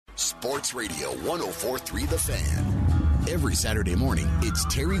Sports Radio 104.3 The Fan. Every Saturday morning, it's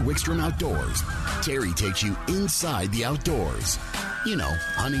Terry Wickstrom Outdoors. Terry takes you inside the outdoors. You know,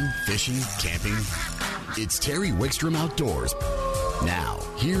 hunting, fishing, camping. It's Terry Wickstrom Outdoors. Now,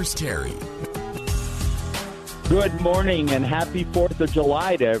 here's Terry. Good morning and happy 4th of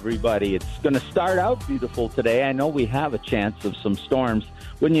July to everybody. It's going to start out beautiful today. I know we have a chance of some storms.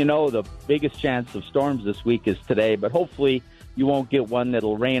 Wouldn't you know, the biggest chance of storms this week is today, but hopefully you won't get one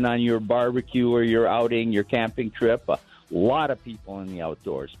that'll rain on your barbecue or your outing, your camping trip. A lot of people in the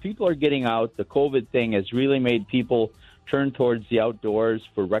outdoors. People are getting out. The COVID thing has really made people turn towards the outdoors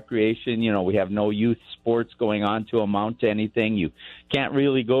for recreation. You know, we have no youth sports going on to amount to anything. You can't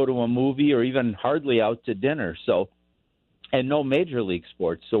really go to a movie or even hardly out to dinner. So, and no major league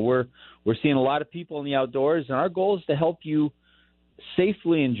sports. So we're seeing a lot of people in the outdoors, and our goal is to help you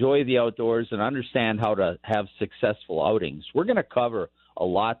safely enjoy the outdoors and understand how to have successful outings. We're going to cover a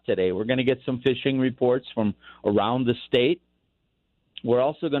lot today. We're going to get some fishing reports from around the state. We're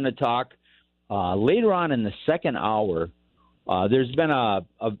also going to talk later on in the second hour. There's been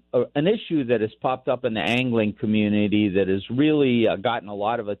an issue that has popped up in the angling community that has really gotten a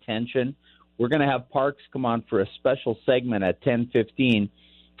lot of attention. We're going to have Parks come on for a special segment at 10:15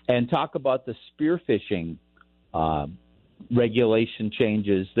 and talk about the spearfishing regulation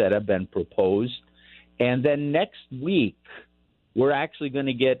changes that have been proposed. And then next week, we're actually going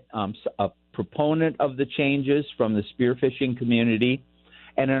to get a proponent of the changes from the spearfishing community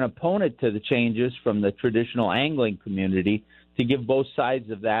and an opponent to the changes from the traditional angling community to give both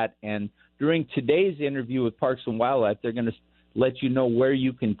sides of that. And during today's interview with Parks and Wildlife, they're going to let you know where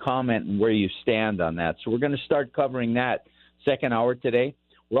you can comment and where you stand on that. So we're going to start covering that second hour today.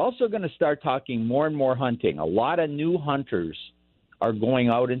 We're also going to start talking more and more hunting. A lot of new hunters are going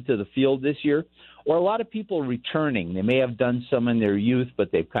out into the field this year, or a lot of people returning. They may have done some in their youth,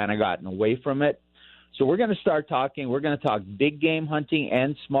 but they've kind of gotten away from it. So we're going to start talking. We're going to talk big game hunting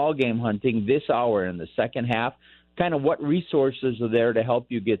and small game hunting this hour in the second half, kind of what resources are there to help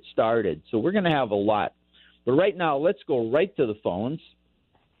you get started. So we're going to have a lot. But right now, let's go right to the phones.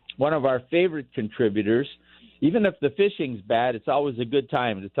 One of our favorite contributors, even if the fishing's bad, it's always a good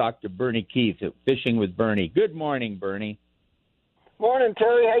time to talk to Bernie Keith at Fishing with Bernie. Good morning, Bernie. Morning,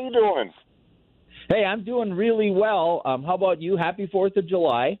 Terry. How you doing? Hey, I'm doing really well. How about you? Happy 4th of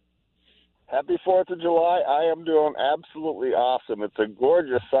July. Happy 4th of July. I am doing absolutely awesome. It's a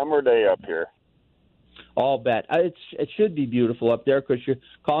gorgeous summer day up here. I'll bet. It should be beautiful up there because you're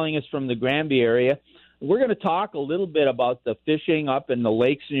calling us from the Granby area. We're going to talk a little bit about the fishing up in the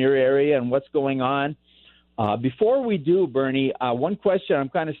lakes in your area and what's going on. Before we do, Bernie, one question I'm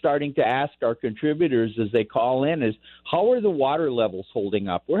kind of starting to ask our contributors as they call in is, how are the water levels holding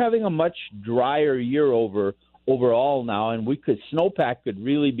up? We're having a much drier year overall now, and snowpack could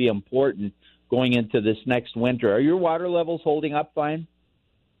really be important going into this next winter. Are your water levels holding up fine?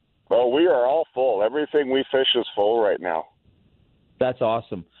 Well, we are all full. Everything we fish is full right now. That's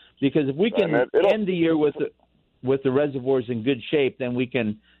awesome. Because if we can end the year with the reservoirs in good shape, then we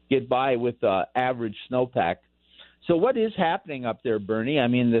can get by with average snowpack. So what is happening up there, Bernie? I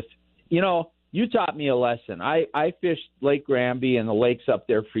mean, you taught me a lesson. I fished Lake Granby and the lakes up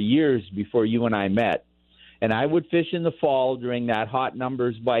there for years before you and I met. And I would fish in the fall during that hot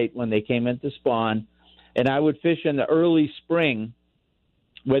numbers bite when they came into spawn. And I would fish in the early spring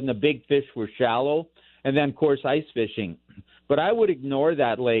when the big fish were shallow. And then, of course, ice fishing. But I would ignore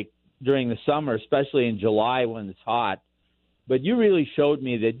that lake during the summer, especially in July when it's hot. But you really showed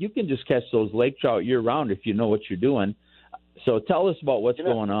me that you can just catch those lake trout year-round if you know what you're doing. So tell us about what's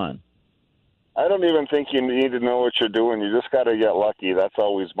going on. I don't even think you need to know what you're doing. You just got to get lucky. That's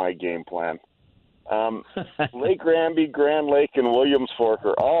always my game plan. Lake Granby, Grand Lake, and Williams Fork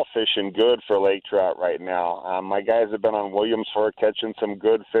are all fishing good for lake trout right now. My guys have been on Williams Fork catching some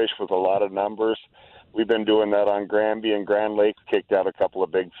good fish with a lot of numbers. We've been doing that on Granby, and Grand Lake kicked out a couple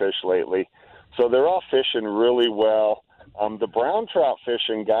of big fish lately. So they're all fishing really well. The brown trout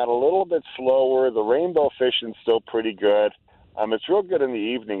fishing got a little bit slower. The rainbow fishing's still pretty good. It's real good in the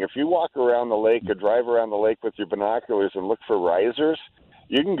evening. If you walk around the lake or drive around the lake with your binoculars and look for risers,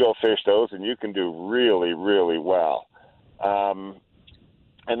 you can go fish those, and you can do really, really well.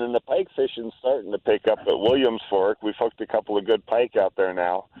 And then the pike fishing's starting to pick up at Williams Fork. We've hooked a couple of good pike out there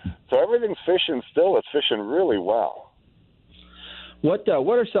now. So everything's fishing still. It's fishing really well. What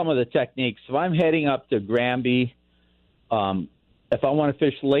are some of the techniques? If I'm heading up to Granby, if I want to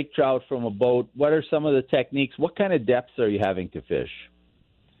fish lake trout from a boat, what are some of the techniques? What kind of depths are you having to fish?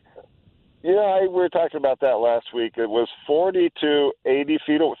 Yeah, we were talking about that last week. It was 40 to 80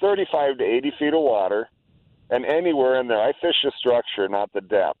 feet, 35 to 80 feet of water, and anywhere in there. I fish the structure, not the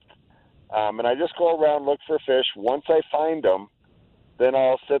depth. And I just go around, look for fish. Once I find them, then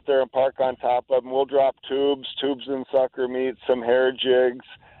I'll sit there and park on top of them. We'll drop tubes and sucker meat, some hair jigs.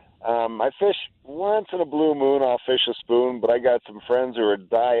 I fish once in a blue moon. I'll fish a spoon, but I got some friends who are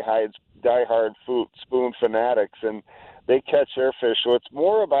diehard spoon fanatics, and they catch their fish. So it's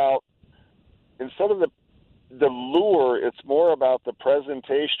more about, instead of the lure, it's more about the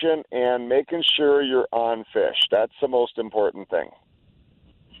presentation and making sure you're on fish. That's the most important thing.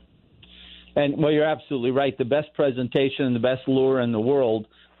 And, well, you're absolutely right. The best presentation and the best lure in the world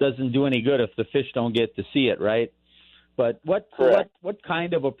doesn't do any good if the fish don't get to see it, right? But what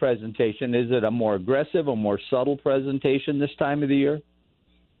kind of a presentation? Is it a more aggressive, a more subtle presentation this time of the year?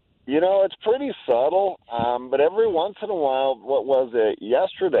 You know, it's pretty subtle, but every once in a while, what was it,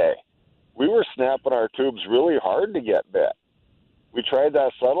 yesterday, we were snapping our tubes really hard to get bit. We tried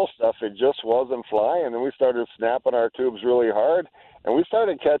that subtle stuff, it just wasn't flying, and we started snapping our tubes really hard, and we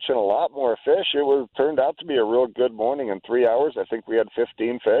started catching a lot more fish. It turned out to be a real good morning. In 3 hours, I think we had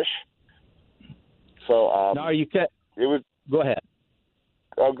 15 fish. So now, are you it was. Go ahead.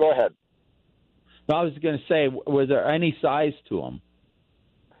 Oh, go ahead. No, I was going to say, was there any size to them?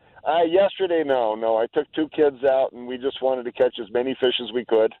 Yesterday, no. I took 2 kids out, and we just wanted to catch as many fish as we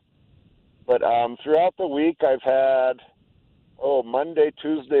could. But throughout the week, I've had, Monday,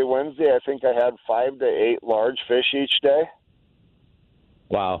 Tuesday, Wednesday, I think I had 5 to 8 large fish each day.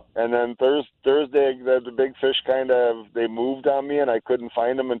 Wow. And then Thursday, the big fish they moved on me, and I couldn't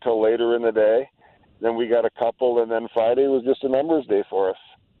find them until later in the day. Then we got a couple, and then Friday was just a numbers day for us.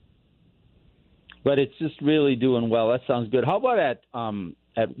 But it's just really doing well. That sounds good. How about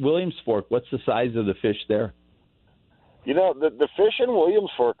at Williams Fork? What's the size of the fish there? You know, the fish in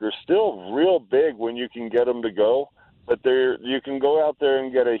Williams Fork are still real big when you can get them to go. But you can go out there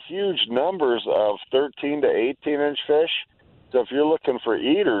and get a huge numbers of 13 to 18-inch fish. So if you're looking for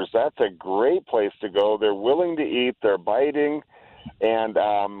eaters, that's a great place to go. They're willing to eat. They're biting. And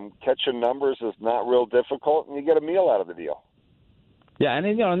catching numbers is not real difficult, and you get a meal out of the deal. Yeah,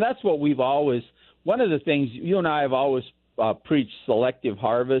 and that's what we've always – one of the things you and I have always preached selective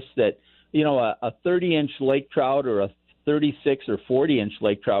harvest, that, a 30-inch lake trout or a 36 or 40-inch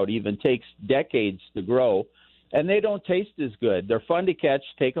lake trout even takes decades to grow, and they don't taste as good. They're fun to catch,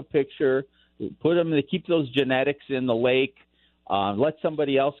 take a picture, put them – keep those genetics in the lake, let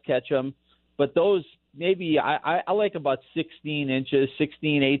somebody else catch them. But those – maybe I like about 16 inches,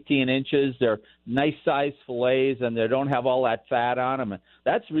 16, 18 inches. They're nice sized fillets, and they don't have all that fat on them. And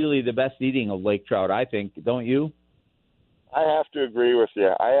that's really the best eating of lake trout, I think, don't you? I have to agree with you.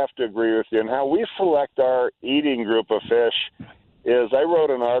 And how we select our eating group of fish is, I wrote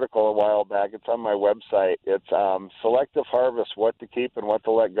an article a while back. It's on my website. It's Selective Harvest, What to Keep and What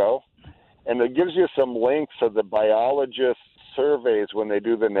to Let Go. And it gives you some links of the biologists' surveys when they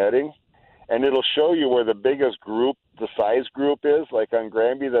do the netting. And it'll show you where the biggest group, the size group is, like on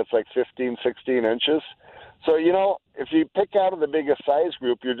Granby, that's like 15, 16 inches. So, if you pick out of the biggest size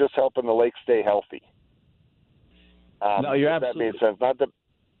group, you're just helping the lake stay healthy. No, you're absolutely. That made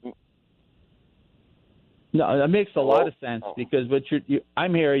sense. No, that makes a lot of sense because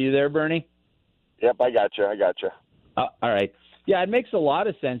I'm here. Are you there, Bernie? Yep, I got you. All right. Yeah, it makes a lot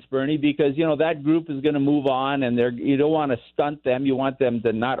of sense, Bernie, because, that group is going to move on, and you don't want to stunt them. You want them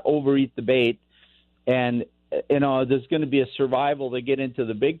to not overeat the bait. And, there's going to be a survival to get into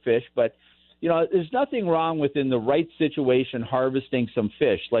the big fish. But, there's nothing wrong with, in the right situation, harvesting some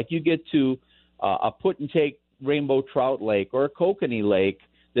fish. Like you get to a put-and-take rainbow trout lake or a kokanee lake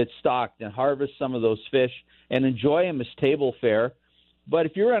that's stocked, and harvest some of those fish and enjoy them as table fare. But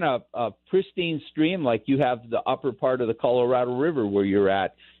if you're in a pristine stream like you have the upper part of the Colorado River where you're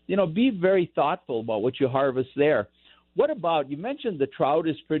at, be very thoughtful about what you harvest there. What about, you mentioned the trout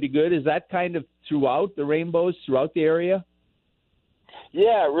is pretty good. Is that kind of throughout the rainbows, throughout the area?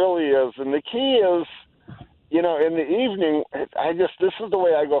 Yeah, it really is. And the key is, in the evening, this is the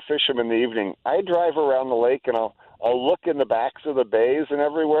way I go fishing in the evening. I drive around the lake and I'll look in the backs of the bays and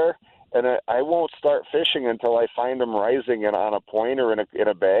everywhere. And I won't start fishing until I find them rising on a point or in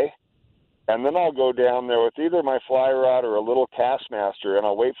a bay. And then I'll go down there with either my fly rod or a little Castmaster, and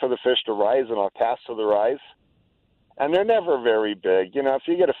I'll wait for the fish to rise, and I'll cast to the rise. And they're never very big. If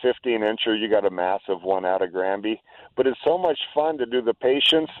you get a 15-incher, you got a massive one out of Granby. But it's so much fun to do the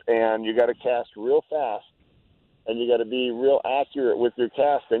patience, and you got to cast real fast, and you got to be real accurate with your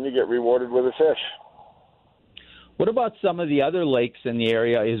cast, then you get rewarded with a fish. What about some of the other lakes in the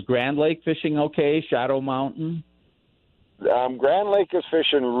area? Is Grand Lake fishing okay? Shadow Mountain? Grand Lake is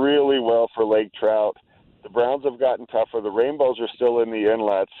fishing really well for lake trout. The browns have gotten tougher. The rainbows are still in the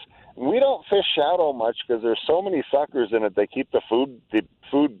inlets. We don't fish Shadow much because there's so many suckers in it. They keep the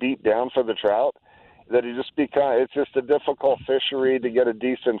food beat down for the trout, that it's just a difficult fishery to get a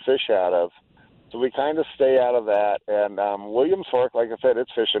decent fish out of. So we kind of stay out of that. And Williams Fork, like I said,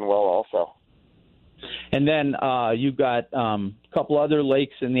 it's fishing well also. And then you've got a couple other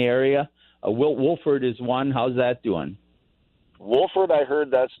lakes in the area. Wolford is one. How's that doing? Wolford, I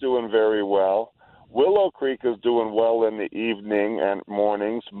heard that's doing very well. Willow Creek is doing well in the evening and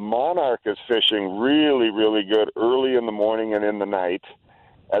mornings. Monarch is fishing really, really good early in the morning and in the night.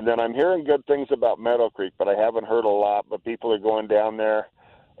 And then I'm hearing good things about Meadow Creek, but I haven't heard a lot. But people are going down there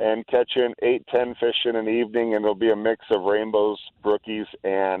and catching 8-10 fish in an evening, and it'll be a mix of rainbows, brookies,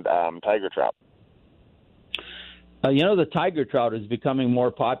 and tiger trout. The tiger trout is becoming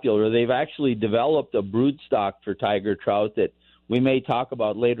more popular. They've actually developed a brood stock for tiger trout that we may talk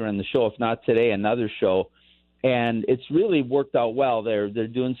about later in the show, if not today, another show. And it's really worked out well. They're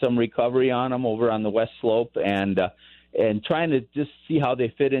doing some recovery on them over on the West Slope and trying to just see how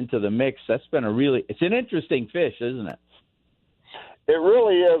they fit into the mix. That's been it's an interesting fish, isn't it? It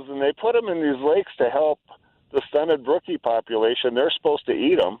really is, and they put them in these lakes to help the stunted brookie population. They're supposed to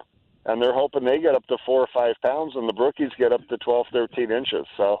eat them, and they're hoping they get up to 4 or 5 pounds, and the brookies get up to 12, 13 inches.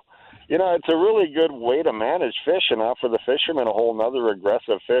 So, it's a really good way to manage fish and offer the fishermen a whole nother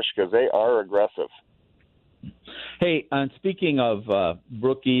aggressive fish because they are aggressive. Hey, speaking of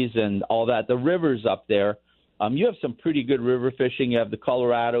brookies and all that, the rivers up there, you have some pretty good river fishing. You have the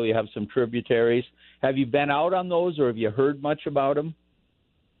Colorado, you have some tributaries. Have you been out on those, or have you heard much about them?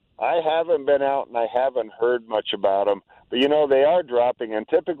 I haven't been out, and I haven't heard much about them. But, they are dropping, and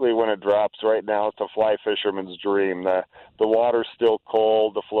typically when it drops right now, it's a fly fisherman's dream. The water's still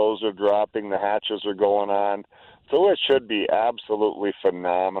cold, the flows are dropping, the hatches are going on. So it should be absolutely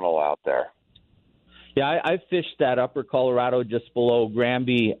phenomenal out there. Yeah, I fished that upper Colorado just below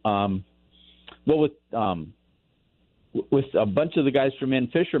Granby, with a bunch of the guys from In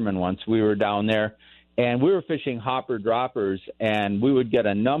Fisherman once. We were down there, and we were fishing hopper droppers, and we would get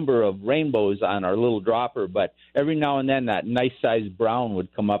a number of rainbows on our little dropper, but every now and then that nice-sized brown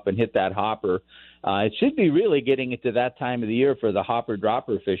would come up and hit that hopper. It should be really getting into that time of the year for the hopper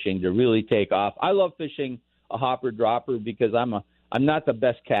dropper fishing to really take off. I love fishing a hopper dropper because I'm not the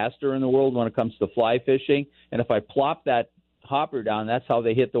best caster in the world when it comes to fly fishing, and if I plop that hopper down, that's how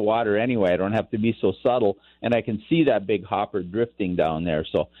they hit the water anyway. I don't have to be so subtle, and I can see that big hopper drifting down there.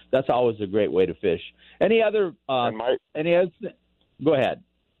 So that's always a great way to fish. Any other? Go ahead.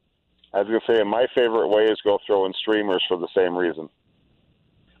 I was going to say, my favorite way is go throwing streamers for the same reason.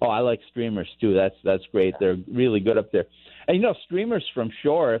 Oh, I like streamers too. That's great. They're really good up there. And streamers from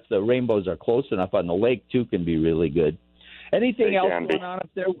shore, if the rainbows are close enough on the lake too, can be really good. Anything else going on up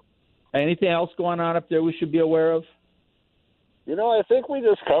there? Anything else going on up there we should be aware of? I think we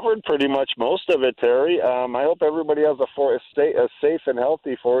just covered pretty much most of it, Terry. I hope everybody has a safe and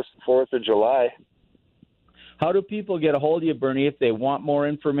healthy 4th of July. How do people get a hold of you, Bernie, if they want more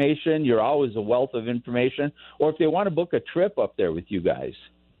information? You're always a wealth of information. Or if they want to book a trip up there with you guys?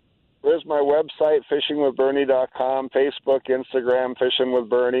 There's my website, fishingwithbernie.com, Facebook, Instagram, Fishing with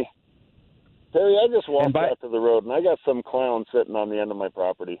Bernie. Terry, I just walked out to the road, and I got some clown sitting on the end of my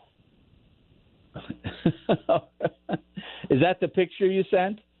property. Is that the picture you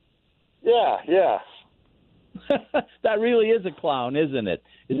sent? Yeah. That really is a clown, isn't it?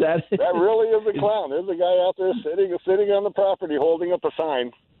 That really is a clown. There's a guy out there sitting on the property holding up a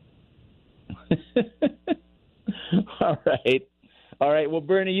sign. All right. Well,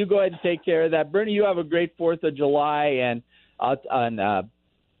 Bernie, you go ahead and take care of that. Bernie, you have a great 4th of July, and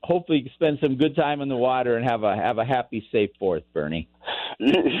hopefully you can spend some good time in the water and have a happy, safe 4th, Bernie.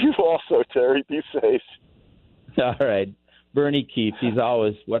 You also, Terry. Be safe. All right. Bernie Keefe, he's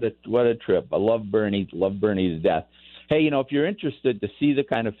always, what a trip. I love Bernie to death. Hey, if you're interested to see the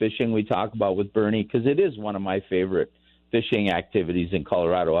kind of fishing we talk about with Bernie, because it is one of my favorite fishing activities in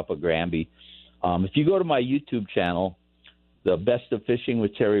Colorado up at Granby, if you go to my YouTube channel, The Best of Fishing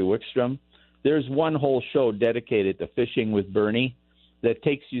with Terry Wickstrom, there's one whole show dedicated to fishing with Bernie that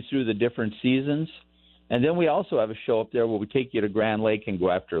takes you through the different seasons. And then we also have a show up there where we take you to Grand Lake and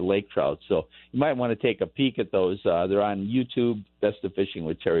go after lake trout. So you might want to take a peek at those. They're on YouTube, Best of Fishing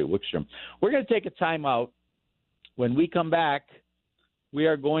with Terry Wickstrom. We're going to take a time out. When we come back, we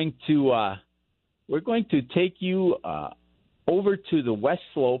are going to take you over to the West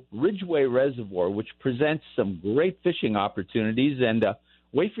Slope Ridgeway Reservoir, which presents some great fishing opportunities, and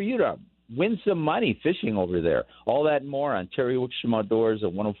wait for you to win some money fishing over there. All that and more on Terry Wickstrom Outdoors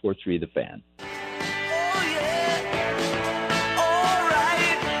at 104.3 The Fan.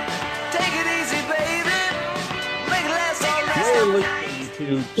 You're listening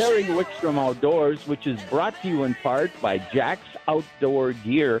to Terry Wickstrom Outdoors, which is brought to you in part by Jack's Outdoor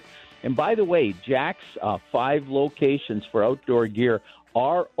Gear. And by the way, Jack's 5 locations for outdoor gear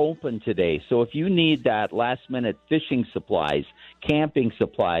are open today. So if you need that last-minute fishing supplies, camping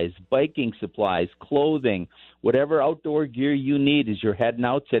supplies, biking supplies, clothing, whatever outdoor gear you need as you're heading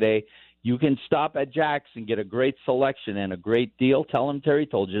out today, you can stop at Jack's and get a great selection and a great deal. Tell them Terry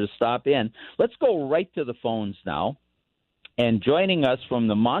told you to stop in. Let's go right to the phones now. And joining us from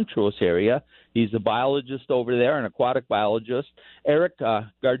the Montrose area, he's a biologist over there, an aquatic biologist, Eric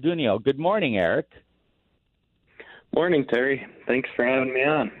Gardunio. Good morning, Eric. Morning, Terry. Thanks for having me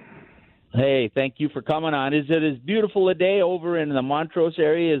on. Hey, thank you for coming on. Is it as beautiful a day over in the Montrose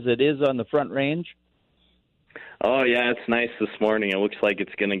area as it is on the Front Range? Oh, yeah, it's nice this morning. It looks like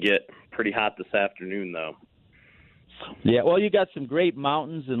it's going to get pretty hot this afternoon, though. Yeah, well, you got some great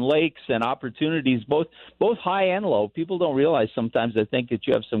mountains and lakes and opportunities, both high and low. People don't realize sometimes, I think, that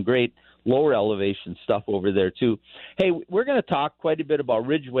you have some great lower elevation stuff over there, too. Hey, we're going to talk quite a bit about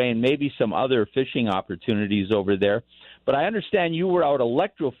Ridgway and maybe some other fishing opportunities over there. But I understand you were out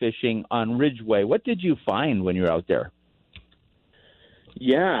electrofishing on Ridgway. What did you find when you were out there?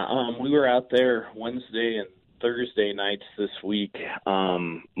 Yeah, we were out there Wednesday and Thursday nights this week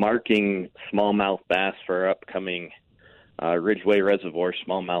marking smallmouth bass for our upcoming Ridgway Reservoir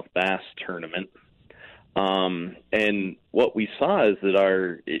Smallmouth Bass Tournament. And what we saw is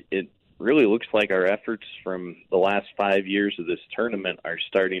that it really looks like our efforts from the last 5 years of this tournament are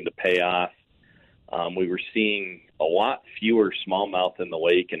starting to pay off. We were seeing a lot fewer smallmouth in the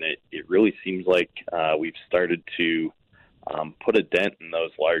lake, and it really seems like we've started to put a dent in those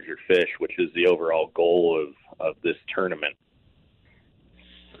larger fish, which is the overall goal of this tournament.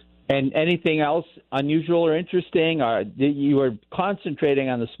 And anything else unusual or interesting? You were concentrating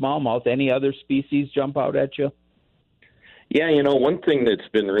on the smallmouth. Any other species jump out at you? Yeah, one thing that's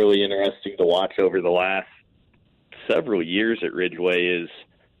been really interesting to watch over the last several years at Ridgway is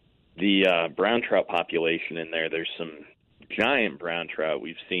the brown trout population in there. There's some giant brown trout.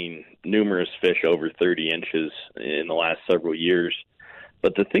 We've seen numerous fish over 30 inches in the last several years.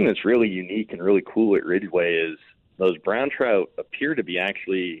 But the thing that's really unique and really cool at Ridgway is those brown trout appear to be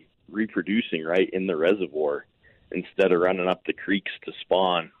actually reproducing right in the reservoir instead of running up the creeks to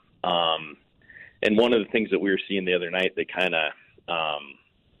spawn. And one of the things that we were seeing the other night that kind of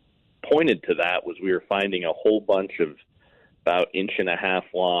pointed to that was we were finding a whole bunch of about 1.5 inch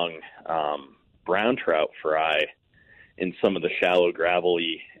long brown trout fry in some of the shallow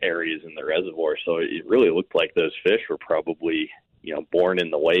gravelly areas in the reservoir. So it really looked like those fish were probably, born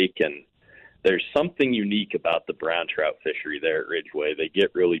in the lake. And there's something unique about the brown trout fishery there at Ridgway. They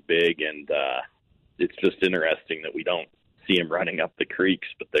get really big, and it's just interesting that we don't see them running up the creeks,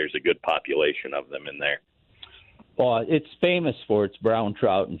 but there's a good population of them in there. Well, it's famous for its brown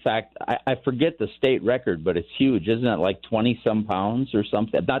trout. In fact, I forget the state record, but it's huge. Isn't it like 20-some pounds or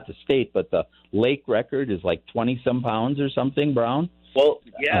something? Not the state, but the lake record is like 20-some pounds or something, brown? Well,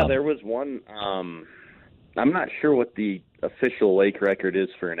 yeah, there was one. I'm not sure what the official lake record is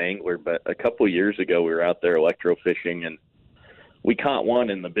for an angler, but a couple of years ago we were out there electrofishing, and we caught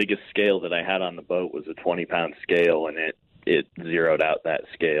one, and the biggest scale that I had on the boat was a 20-pound scale, and it zeroed out that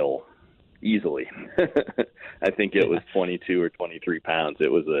scale easily. I think it was 22 or 23 pounds.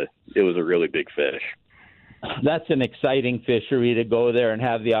 It was a really big fish. That's an exciting fishery to go there and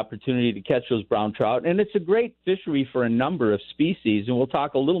have the opportunity to catch those brown trout. And it's a great fishery for a number of species, and we'll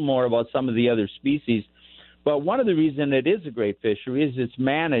talk a little more about some of the other species. But one of the reasons it is a great fishery is it's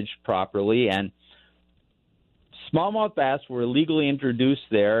managed properly, and smallmouth bass were illegally introduced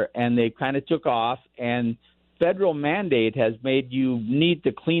there, and they kind of took off, and federal mandate has made you need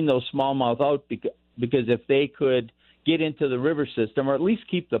to clean those smallmouth out because if they could get into the river system, or at least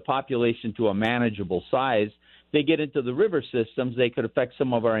keep the population to a manageable size, they get into the river systems, they could affect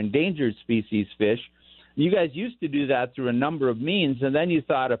some of our endangered species fish. You guys used to do that through a number of means, and then you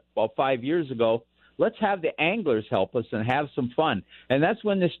thought about 5 years ago, let's have the anglers help us and have some fun. And that's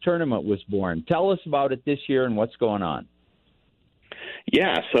when this tournament was born. Tell us about it this year and what's going on.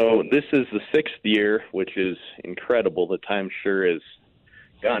 Yeah, so this is the 6th year, which is incredible. The time sure has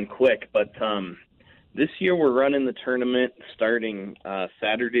gone quick. But this year we're running the tournament starting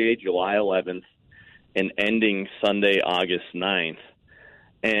Saturday, July 11th, and ending Sunday, August 9th.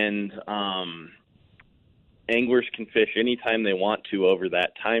 And anglers can fish anytime they want to over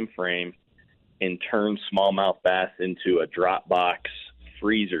that time frame and turn smallmouth bass into a drop box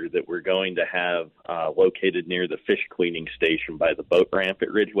freezer that we're going to have located near the fish cleaning station by the boat ramp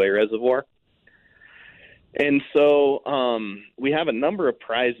at Ridgway Reservoir. And so we have a number of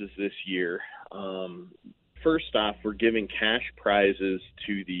prizes this year. first off, we're giving cash prizes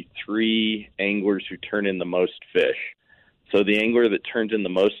to the 3 anglers who turn in the most fish. So the angler that turns in the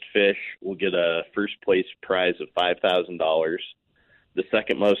most fish will get a first place prize of $5,000. The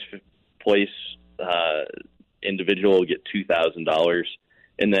second most place individual will get $2,000.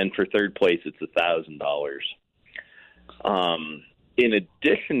 And then for third place, it's $1,000. In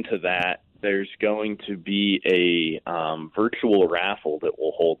addition to that, there's going to be a virtual raffle that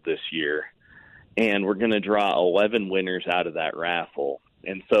we'll hold this year. And we're going to draw 11 winners out of that raffle.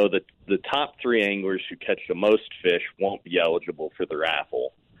 And so the top 3 anglers who catch the most fish won't be eligible for the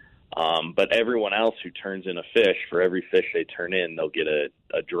raffle. But everyone else who turns in a fish, for every fish they turn in, they'll get a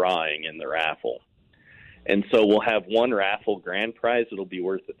drawing in the raffle. And so we'll have one raffle grand prize that'll be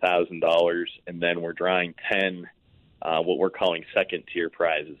worth $1,000, and then we're drawing 10 what we're calling second tier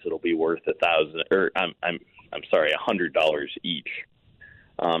prizes. It'll be worth $100 each.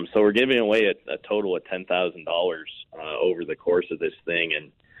 So we're giving away a total of $10,000 over the course of this thing.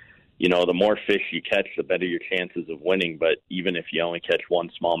 And, you know, the more fish you catch, the better your chances of winning. But even if you only catch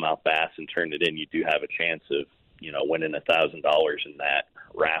one smallmouth bass and turn it in, you do have a chance of, you know, winning $1,000 in that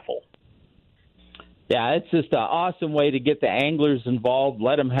raffle. Yeah, it's just an awesome way to get the anglers involved,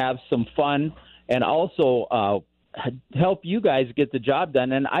 let them have some fun, and also help you guys get the job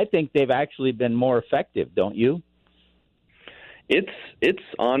done. And I think they've actually been more effective, don't you? It's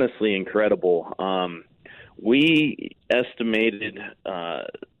honestly incredible. We estimated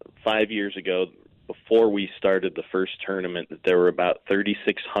 5 years ago, before we started the first tournament, that there were about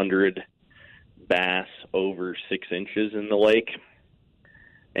 3,600 bass over 6 inches in the lake.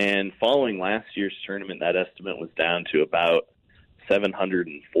 And following last year's tournament, that estimate was down to about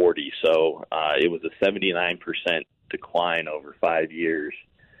 740. So it was a 79% decline over 5 years.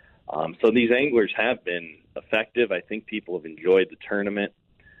 So these anglers have been effective. I think people have enjoyed the tournament.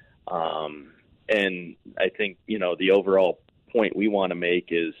 And I think, you know, the overall point we want to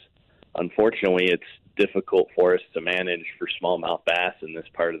make is, unfortunately, it's difficult for us to manage for smallmouth bass in this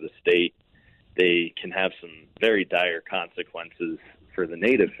part of the state. They can have some very dire consequences for the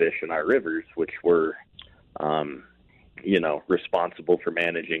native fish in our rivers, which we're, you know, responsible for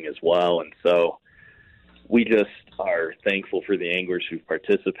managing as well. And so we just are thankful for the anglers who've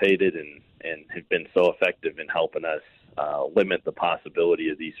participated and have been so effective in helping us limit the possibility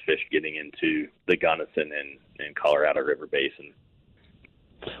of these fish getting into the Gunnison and Colorado River Basin.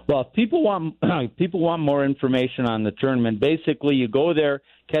 Well, if people want more information on the tournament, basically you go there,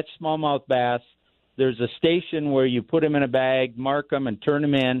 catch smallmouth bass. There's a station where you put them in a bag, mark them, and turn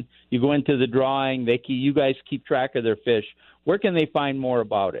them in. You go into the drawing. You guys keep track of their fish. Where can they find more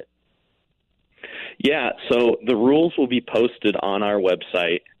about it? Yeah, so the rules will be posted on our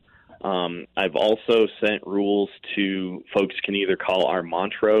website. I've also sent rules to folks can either call our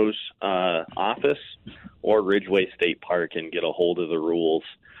Montrose office or Ridgway State Park and get a hold of the rules.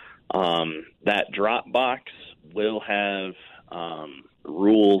 That drop box will have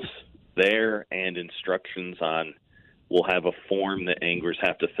rules there and instructions on. We'll have a form that anglers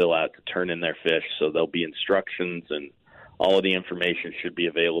have to fill out to turn in their fish, so there'll be instructions, and all of the information should be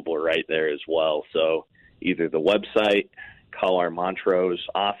available right there as well. So either the website, call our Montrose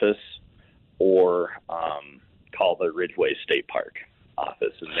office, or call the Ridgway State Park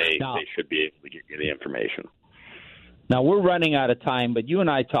office, and they should be able to give you the information. Now, we're running out of time, but you and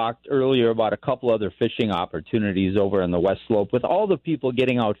I talked earlier about a couple other fishing opportunities over on the West Slope. With all the people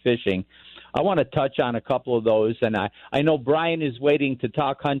getting out fishing, I want to touch on a couple of those. And I know Brian is waiting to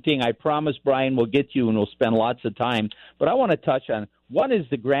talk hunting. I promise, Brian, we'll get you and we'll spend lots of time. But I want to touch on, one is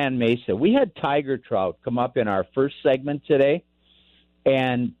the Grand Mesa. We had tiger trout come up in our first segment today,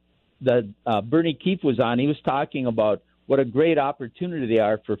 and Bernie Keefe was on. He was talking about what a great opportunity they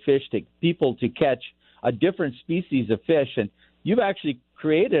are for people to catch a different species of fish. And you've actually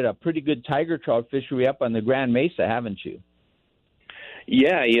created a pretty good tiger trout fishery up on the Grand Mesa, haven't you?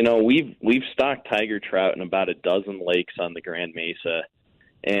 Yeah, you know, we've stocked tiger trout in about a dozen lakes on the Grand Mesa.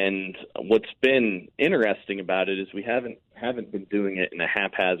 And what's been interesting about it is we haven't been doing it in a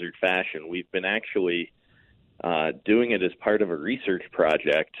haphazard fashion. We've been actually doing it as part of a research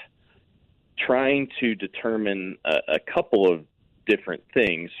project, trying to determine a couple of different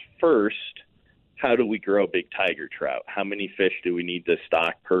things. First, how do we grow big tiger trout? How many fish do we need to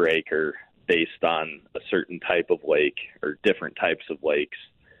stock per acre based on a certain type of lake or different types of lakes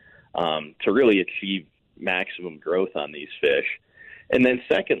to really achieve maximum growth on these fish? And then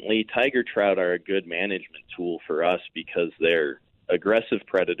secondly, tiger trout are a good management tool for us because they're aggressive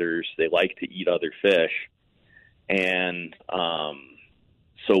predators. They like to eat other fish. And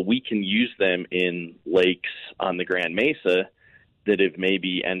so we can use them in lakes on the Grand Mesa that have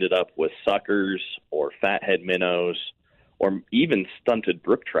maybe ended up with suckers or fathead minnows or even stunted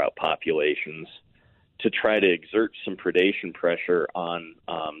brook trout populations to try to exert some predation pressure on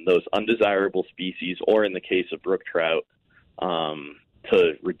those undesirable species, or in the case of brook trout,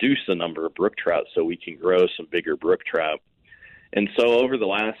 to reduce the number of brook trout so we can grow some bigger brook trout. And so over the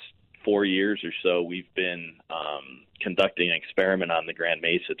last 4 years or so, we've been conducting an experiment on the Grand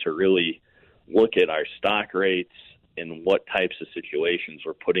Mesa to really look at our stock rates and what types of situations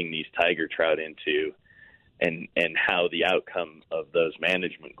we're putting these tiger trout into, and how the outcome of those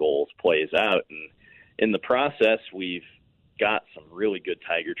management goals plays out. And in the process, we've got some really good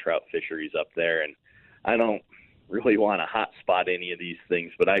tiger trout fisheries up there. And I don't really want to hotspot any of these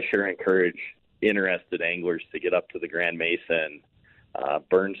things, but I sure encourage interested anglers to get up to the Grand Mesa and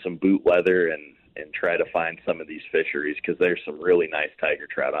burn some boot leather and try to find some of these fisheries, because there's some really nice tiger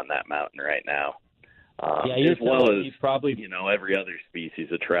trout on that mountain right now. As well as probably, every other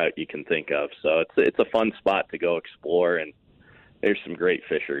species of trout you can think of. So it's a fun spot to go explore, and there's some great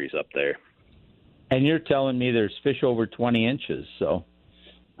fisheries up there. And you're telling me there's fish over 20 inches, so,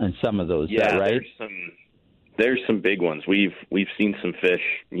 and some of those, yeah, right? There's some big ones. We've seen some fish,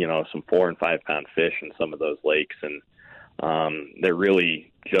 some 4 and 5 pound fish in some of those lakes, and they're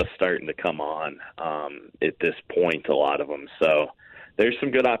really just starting to come on at this point, a lot of them. So there's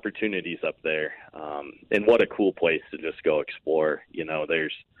some good opportunities up there. And what a cool place to just go explore.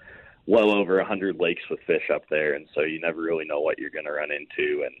 There's well over 100 lakes with fish up there, and so you never really know what you're going to run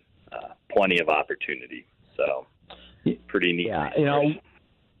into, and plenty of opportunity. So pretty neat. Yeah,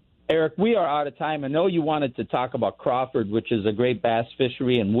 Eric, we are out of time. I know you wanted to talk about Crawford, which is a great bass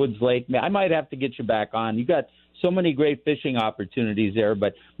fishery, and Woods Lake. I might have to get you back on. You got so many great fishing opportunities there,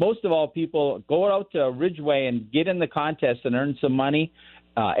 but most of all, people, go out to Ridgeway and get in the contest and earn some money.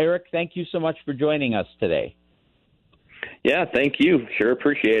 Eric, thank you so much for joining us today. Yeah, thank you. Sure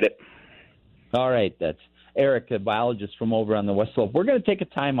appreciate it. All right, that's Eric, a biologist from over on the West Slope. We're going to take a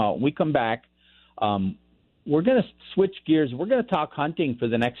timeout. When we come back, we're going to switch gears. We're going to talk hunting for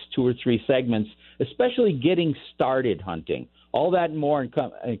the next 2 or 3 segments, especially getting started hunting. All that and more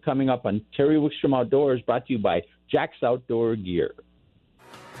coming up on Terry Wickstrom Outdoors, brought to you by Jack's Outdoor Gear.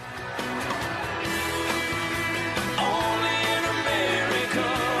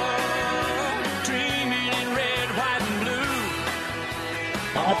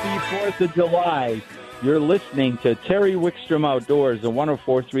 Happy 4th of July. You're listening to Terry Wickstrom Outdoors on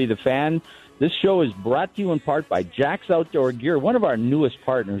 104.3 The Fan. This show is brought to you in part by Jack's Outdoor Gear, one of our newest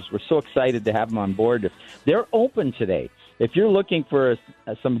partners. We're so excited to have them on board. They're open today. If you're looking for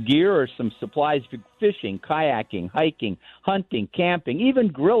some gear or some supplies for fishing, kayaking, hiking, hunting, camping, even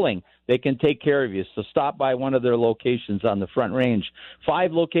grilling, they can take care of you. So stop by one of their locations on the Front Range.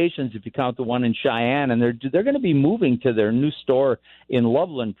 5 locations if you count the one in Cheyenne, and they're going to be moving to their new store in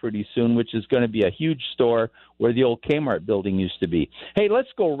Loveland pretty soon, which is going to be a huge store where the old Kmart building used to be. Hey, let's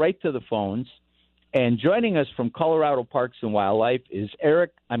go right to the phones. And joining us from Colorado Parks and Wildlife is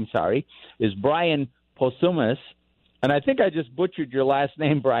Brian Posumus. And I think I just butchered your last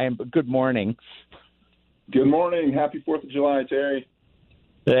name, Brian, but good morning. Good morning. Happy 4th of July, Terry.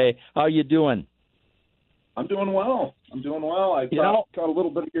 Hey, how you doing? I'm doing well. I caught a little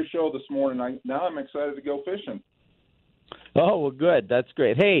bit of your show this morning. Now I'm excited to go fishing. Oh, well, good. That's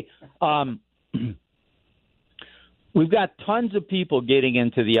great. Hey, we've got tons of people getting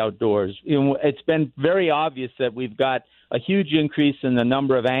into the outdoors. It's been very obvious that we've got a huge increase in the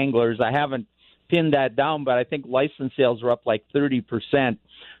number of anglers. I haven't pinned that down, but I think license sales are up like 30%.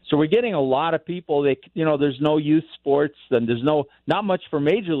 So we're getting a lot of people. There's no youth sports, and there's not much for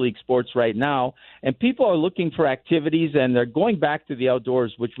major league sports right now. And people are looking for activities, and they're going back to the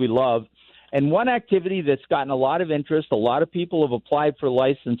outdoors, which we love. And one activity that's gotten a lot of interest, a lot of people have applied for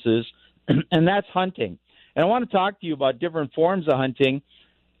licenses, and that's hunting. And I want to talk to you about different forms of hunting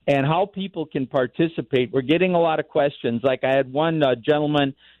and how people can participate. We're getting a lot of questions. Like I had one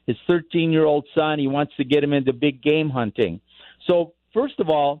gentleman, his 13-year-old son, he wants to get him into big game hunting. So first of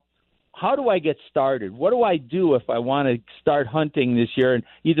all, how do I get started? What do I do if I want to start hunting this year? And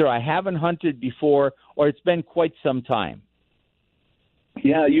either I haven't hunted before or it's been quite some time.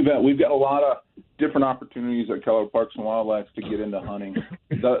 Yeah, you bet. We've got a lot of different opportunities at Colorado Parks and Wildlife to get into hunting.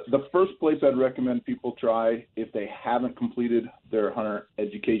 The first place I'd recommend people try, if they haven't completed their hunter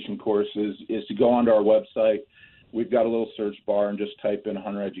education courses, is to go onto our website. We've got a little search bar and just type in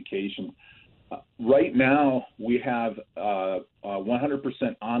hunter education. Right now, we have a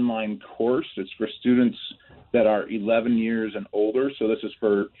 100% online course. It's for students that are 11 years and older, so this is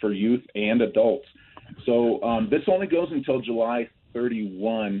for youth and adults. So this only goes until July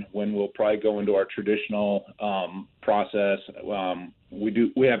 31 when we'll probably go into our traditional process.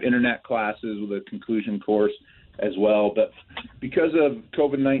 We have internet classes with a conclusion course as well. But because of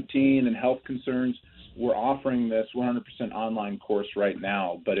COVID-19 and health concerns, we're offering this 100% online course right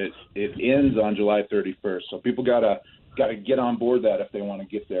now, but it ends on July 31st. So people gotta get on board that if they want to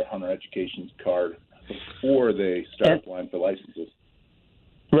get their hunter education card before they start applying for licenses.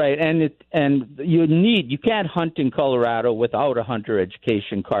 Right, and you can't hunt in Colorado without a hunter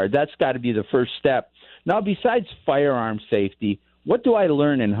education card. That's got to be the first step. Now, besides firearm safety, what do I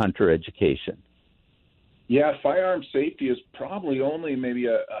learn in hunter education? Yeah, firearm safety is probably only maybe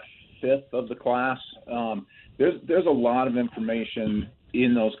a fifth of the class. There's a lot of information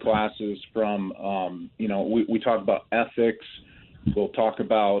in those classes from, we talk about ethics. We'll talk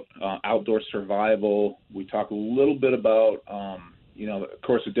about outdoor survival. We talk a little bit about, of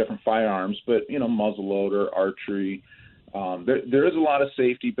course, the different firearms, but, muzzleloader, archery. There is a lot of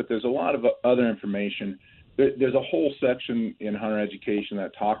safety, but there's a lot of other information. There's a whole section in hunter education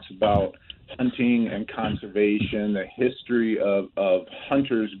that talks about hunting and conservation, the history of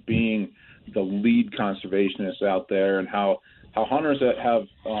hunters being the lead conservationists out there, and how hunters that have,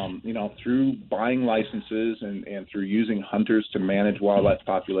 through buying licenses and through using hunters to manage wildlife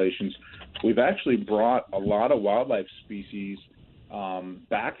populations, we've actually brought a lot of wildlife species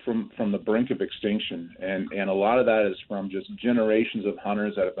back from the brink of extinction. And a lot of that is from just generations of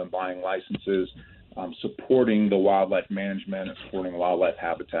hunters that have been buying licenses, supporting the wildlife management and supporting wildlife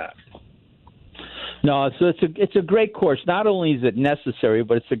habitat. No, so it's a great course. Not only is it necessary,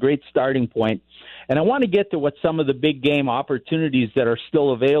 but it's a great starting point. And I want to get to what some of the big game opportunities that are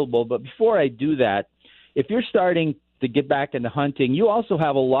still available. But before I do that, if you're starting to get back into hunting, you also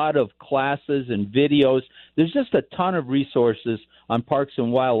have a lot of classes and videos. There's just a ton of resources on Parks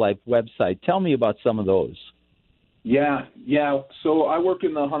and Wildlife website. Tell me about some of those. Yeah. So I work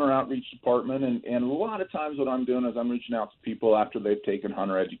in the hunter outreach department, and a lot of times what I'm doing is I'm reaching out to people after they've taken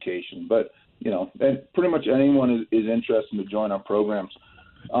hunter education. But, and pretty much anyone is interested to join our programs.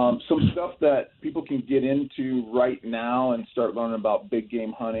 Some stuff that people can get into right now and start learning about big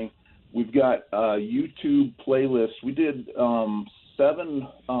game hunting. We've got YouTube playlists. We did 7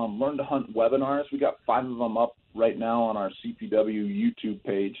 Learn to Hunt webinars. We got 5 of them up right now on our CPW YouTube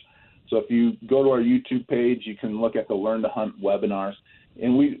page. So if you go to our YouTube page, you can look at the Learn to Hunt webinars.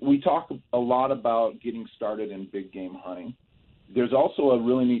 And we talk a lot about getting started in big game hunting. There's also a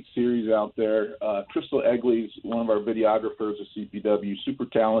really neat series out there. Crystal Egley's one of our videographers at CPW, super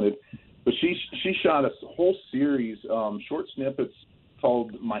talented. But she shot a whole series, short snippets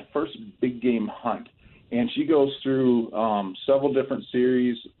called My First Big Game Hunt. And she goes through several different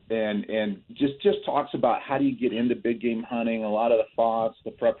series and just talks about how do you get into big game hunting, a lot of the thoughts,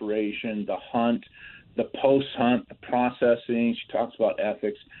 the preparation, the hunt, the post-hunt, the processing. She talks about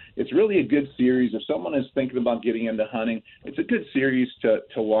ethics. It's really a good series. If someone is thinking about getting into hunting, it's a good series to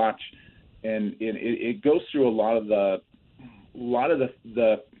watch. And it goes through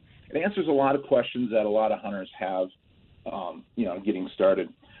it answers a lot of questions that a lot of hunters have, getting started.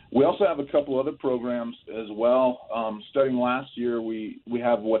 We also have a couple other programs as well. Starting last year, we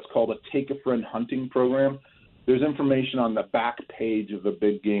have what's called a Take a Friend Hunting program. There's information on the back page of the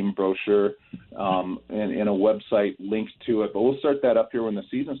big game brochure and a website linked to it. But we'll start that up here when the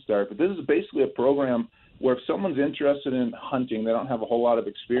season starts. But this is basically a program where if someone's interested in hunting, they don't have a whole lot of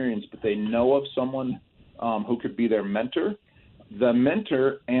experience, but they know of someone who could be their mentor. The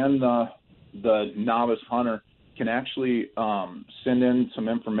mentor and the novice hunter can actually send in some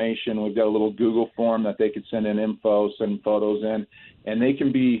information. We've got a little Google form that they could send in info, send photos in, and they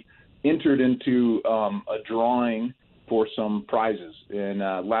can be entered into a drawing for some prizes. And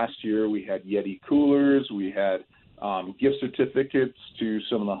last year we had Yeti coolers, we had gift certificates to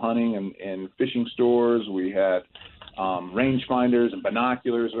some of the hunting and fishing stores, we had range finders and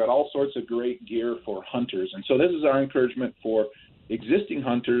binoculars. We had all sorts of great gear for hunters. And so this is our encouragement for existing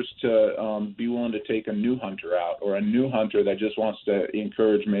hunters to be willing to take a new hunter out, or a new hunter that just wants to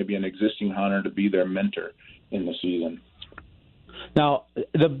encourage maybe an existing hunter to be their mentor in the season. Now,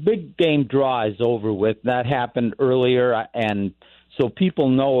 the big game draw is over with. That happened earlier, and so people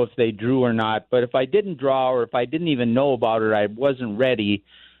know if they drew or not. But if I didn't draw, or if I didn't even know about it, I wasn't ready,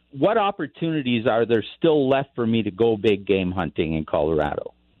 what opportunities are there still left for me to go big game hunting in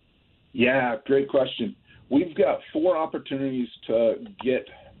Colorado? Yeah, great question. We've got 4 opportunities to get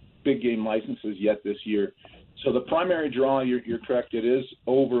big game licenses yet this year. So the primary draw, you're correct, it is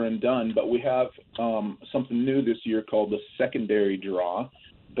over and done, but we have something new this year called the secondary draw.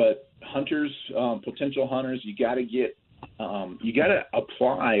 But hunters, potential hunters, you got to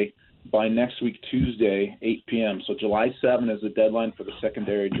apply by next week, Tuesday, 8 p.m. So July 7 is the deadline for the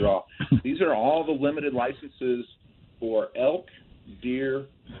secondary draw. These are all the limited licenses for elk, deer,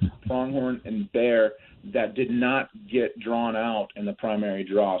 pronghorn, and bear that did not get drawn out in the primary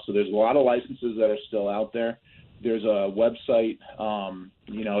draw. So there's a lot of licenses that are still out there. There's a website,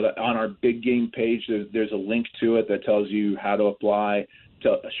 that on our big game page, there's a link to it that tells you how to apply,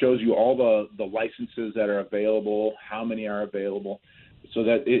 shows you all the licenses that are available, how many are available, so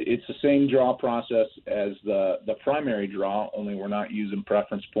that it's the same draw process as the primary draw, only we're not using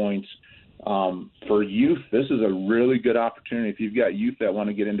preference points. For youth, this is a really good opportunity. If you've got youth that want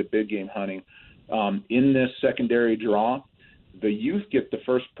to get into big game hunting, in this secondary draw, the youth get the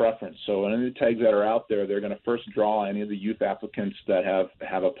first preference. So any of the tags that are out there, they're going to first draw any of the youth applicants that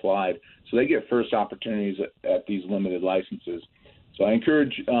have applied. So they get first opportunities at these limited licenses. So I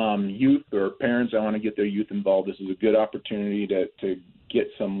encourage youth or parents that want to get their youth involved. This is a good opportunity to get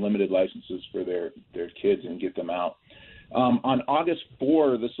some limited licenses for their kids and get them out. On August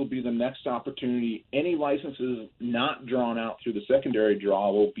 4, this will be the next opportunity. Any licenses not drawn out through the secondary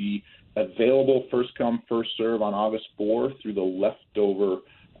draw will be available first come, first serve on August 4 through the leftover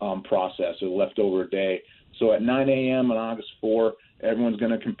process, or the leftover day. So at 9 a.m. on August 4, everyone's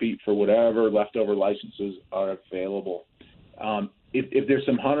going to compete for whatever leftover licenses are available. If there's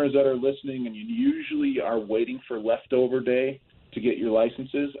some hunters that are listening and you usually are waiting for leftover day to get your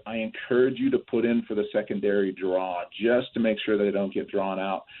licenses, I encourage you to put in for the secondary draw just to make sure they don't get drawn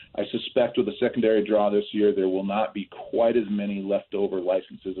out. I suspect with the secondary draw this year, there will not be quite as many leftover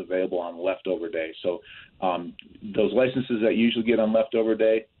licenses available on leftover day. So those licenses that usually get on leftover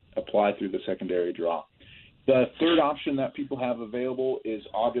day apply through the secondary draw. The third option that people have available is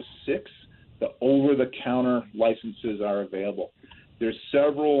August 6th. The over-the-counter licenses are available. There's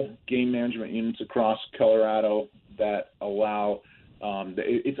several game management units across Colorado that allow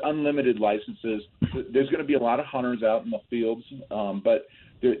it's unlimited licenses. There's going to be a lot of hunters out in the fields, but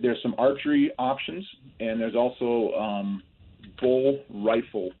there's some archery options, and there's also bull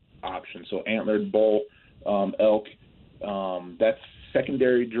rifle options. So antlered bull, elk. That's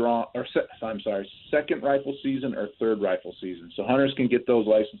secondary draw, second rifle season or third rifle season. So hunters can get those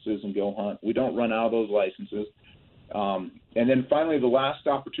licenses and go hunt. We don't run out of those licenses. And then finally, the last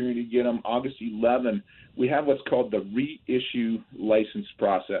opportunity to get them, August 11, we have what's called the reissue license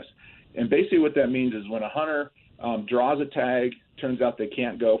process. And basically what that means is when a hunter draws a tag, turns out they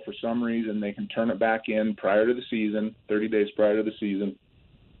can't go for some reason, they can turn it back in prior to the season, 30 days prior to the season.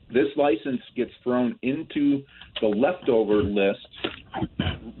 This license gets thrown into the leftover list.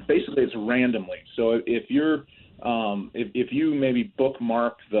 Basically, it's randomly. So if you maybe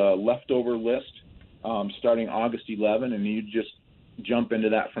bookmark the leftover list starting August 11, and you just jump into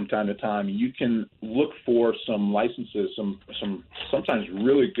that from time to time, you can look for some licenses, some sometimes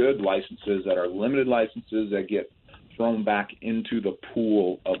really good licenses that are limited licenses that get thrown back into the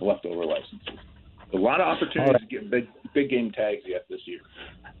pool of leftover licenses. A lot of opportunities to get big game tags yet this year.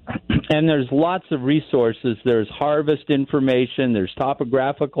 And there's lots of resources. There's harvest information. There's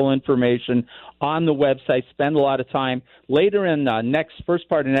topographical information on the website. Spend a lot of time. Later in first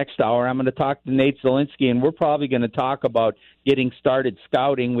part of next hour, I'm going to talk to Nate Zielinski, and we're probably going to talk about getting started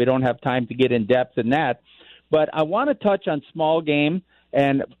scouting. We don't have time to get in depth in that. But I want to touch on small game.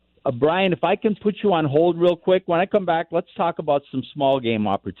 And, Brian, if I can put you on hold real quick, when I come back, let's talk about some small game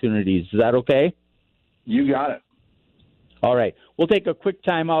opportunities. Is that okay? You got it. All right. We'll take a quick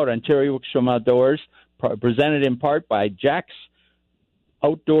time out on Terry Wickstrom Outdoors, presented in part by Jack's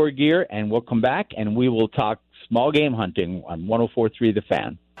Outdoor Gear, and we'll come back and we will talk small game hunting on 104.3 The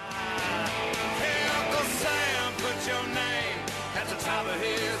Fan.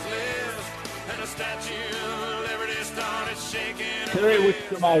 Terry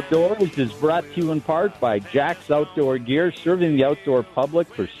Wickstrom Outdoors is brought to you in part by Jack's Outdoor Gear, serving the outdoor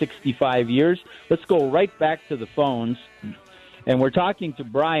public for 65 years. Let's go right back to the phones. And we're talking to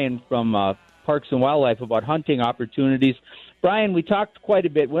Brian from Parks and Wildlife about hunting opportunities. Brian, we talked quite a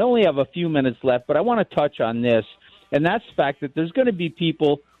bit. We only have a few minutes left, but I want to touch on this, and that's the fact that there's going to be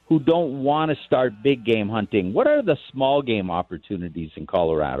people who don't want to start big game hunting. What are the small game opportunities in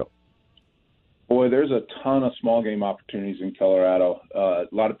Colorado? Boy, there's a ton of small game opportunities in Colorado. A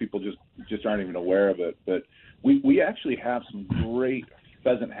lot of people just aren't even aware of it. But we actually have some great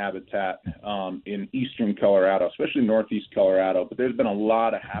pheasant habitat in eastern Colorado, especially northeast Colorado. But there's been a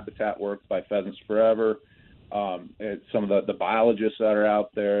lot of habitat work by Pheasants Forever. Some of the biologists that are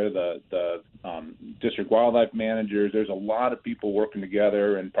out there, the district wildlife managers. There's a lot of people working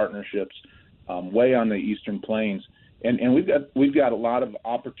together in partnerships way on the eastern plains. And we've got a lot of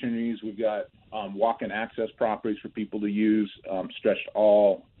opportunities. We've got walk-in access properties for people to use, stretched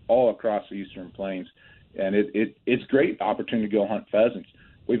all all across the Eastern Plains. And it's great opportunity to go hunt pheasants.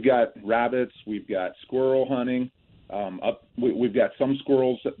 We've got rabbits, we've got squirrel hunting. We've got some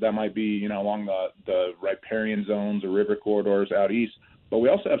squirrels that might be, along the riparian zones or river corridors out east. But we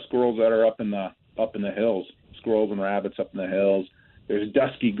also have squirrels that are up in the hills, squirrels and rabbits up in the hills. There's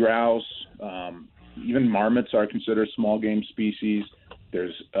dusky grouse. Even marmots are considered small game species.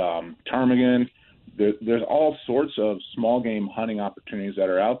 There's ptarmigan. There's all sorts of small game hunting opportunities that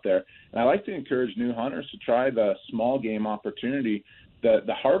are out there. And I like to encourage new hunters to try the small game opportunity.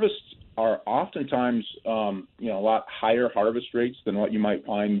 The harvests are oftentimes, a lot higher harvest rates than what you might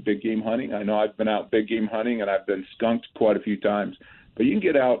find big game hunting. I know I've been out big game hunting and I've been skunked quite a few times. But you can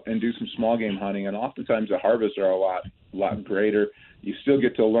get out and do some small game hunting, and oftentimes the harvests are a lot greater. You still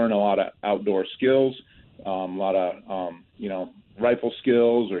get to learn a lot of outdoor skills, a lot of rifle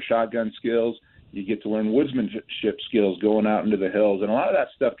skills or shotgun skills. You get to learn woodsmanship skills going out into the hills, and a lot of that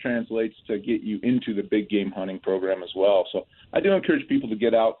stuff translates to get you into the big game hunting program as well. So I do encourage people to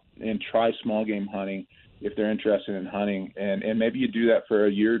get out and try small game hunting if they're interested in hunting, and maybe you do that for a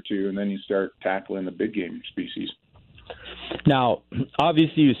year or two, and then you start tackling the big game species. Now,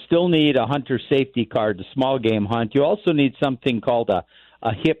 obviously, you still need a hunter safety card to small game hunt. You also need something called a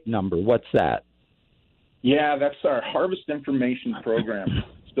HIP number. What's that? Yeah, that's our harvest information program.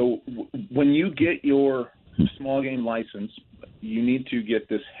 So when you get your small game license, you need to get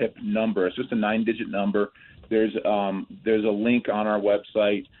this HIP number. It's just a 9-digit number. There's a link on our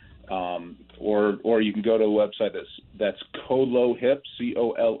website, or you can go to a website that's COLOHIP,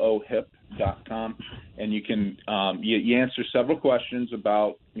 COLOHIP.com, and you can you answer several questions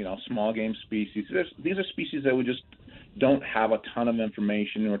about small game species. These are species that we just don't have a ton of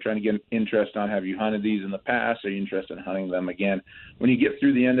information. We're trying to get interest on, have you hunted these in the past? Are you interested in hunting them again? When you get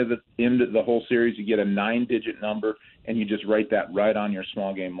through the end of the whole series, you get a 9-digit number, and you just write that right on your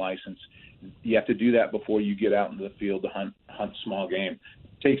small game license. You have to do that before you get out into the field to hunt small game.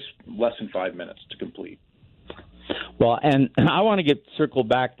 It takes less than 5 minutes to complete. Well, and I want to circle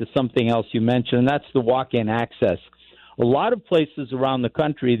back to something else you mentioned, and that's the walk-in access. A lot of places around the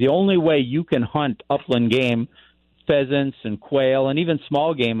country, the only way you can hunt upland game, pheasants and quail, and even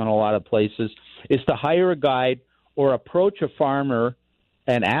small game in a lot of places, is to hire a guide or approach a farmer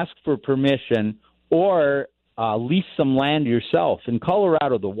and ask for permission, or lease some land yourself. In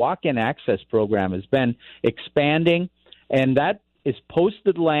Colorado, the walk-in access program has been expanding, and that is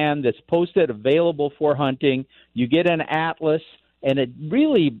posted land that's posted available for hunting. You get an atlas, and it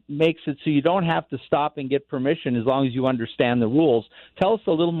really makes it so you don't have to stop and get permission as long as you understand the rules. Tell us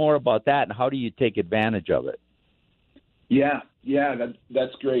a little more about that, and how do you take advantage of it? Yeah,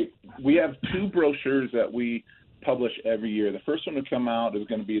 that's great. We have 2 brochures that we publish every year. The first one to come out is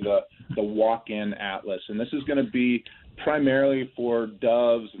going to be the walk-in atlas, and this is going to be primarily for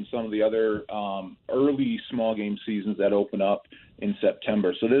doves and some of the other early small game seasons that open up in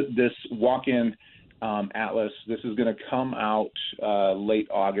September. So this walk-in atlas, this is going to come out late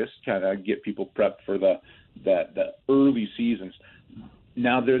August, kind of get people prepped for the early seasons.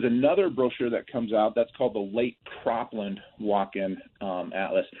 Now, there's another brochure that comes out that's called the Late Cropland Walk-In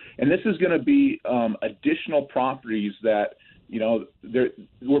Atlas. And this is going to be additional properties that,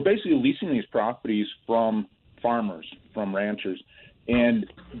 we're basically leasing these properties from farmers, from ranchers. And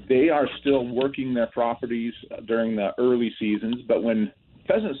they are still working their properties during the early seasons. But when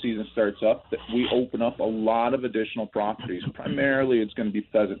pheasant season starts up, we open up a lot of additional properties. Primarily, it's going to be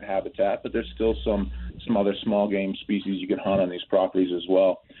pheasant habitat, but there's still some other small game species you can hunt on these properties as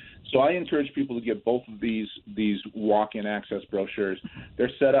well. So I encourage people to get both of these walk-in access brochures.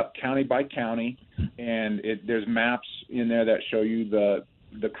 They're set up county by county, and there's maps in there that show you the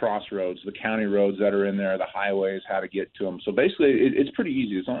crossroads, the county roads that are in there, the highways, how to get to them. So basically, it's pretty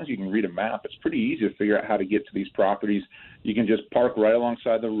easy. As long as you can read a map, it's pretty easy to figure out how to get to these properties. You can just park right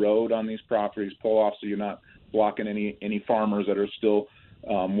alongside the road on these properties, pull off so you're not blocking any farmers that are still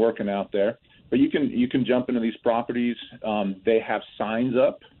working out there. But you can jump into these properties. They have signs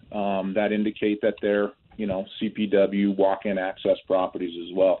up that indicate that they're CPW walk-in access properties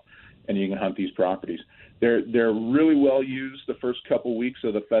as well, and you can hunt these properties. They're really well used the first couple weeks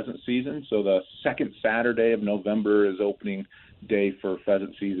of the pheasant season. So the second Saturday of November is opening day for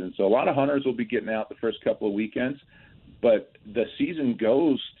pheasant season. So a lot of hunters will be getting out the first couple of weekends, but the season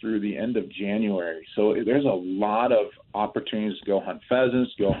goes through the end of January. So there's a lot of opportunities to go hunt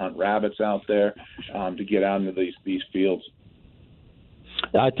pheasants, go hunt rabbits out there, to get out into these fields.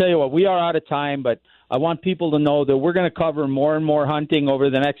 I tell you what, we are out of time, but I want people to know that we're going to cover more and more hunting over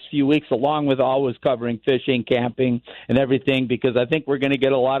the next few weeks, along with always covering fishing, camping, and everything, because I think we're going to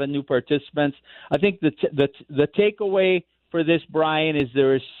get a lot of new participants. I think the takeaway for this, Brian, is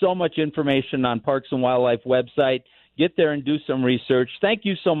there is so much information on Parks and Wildlife website. Get there and do some research. Thank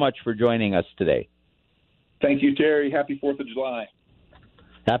you so much for joining us today. Thank you, Terry. Happy 4th of July.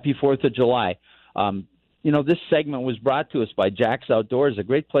 Happy 4th of July. This segment was brought to us by Jack's Outdoors, a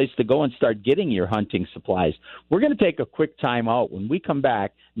great place to go and start getting your hunting supplies. We're going to take a quick time out. When we come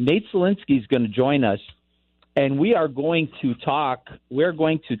back, Nate Zielinski is going to join us, and we are going to talk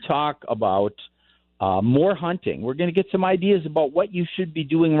about more hunting. We're going to get some ideas about what you should be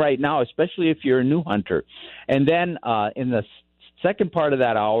doing right now, especially if you're a new hunter. And then in the second part of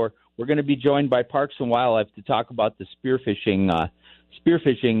that hour, we're going to be joined by Parks and Wildlife to talk about the spearfishing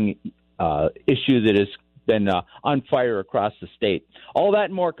issue that has been on fire across the state. All that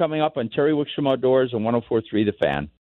and more coming up on Terry Wickstrom Outdoors on 104.3 The Fan.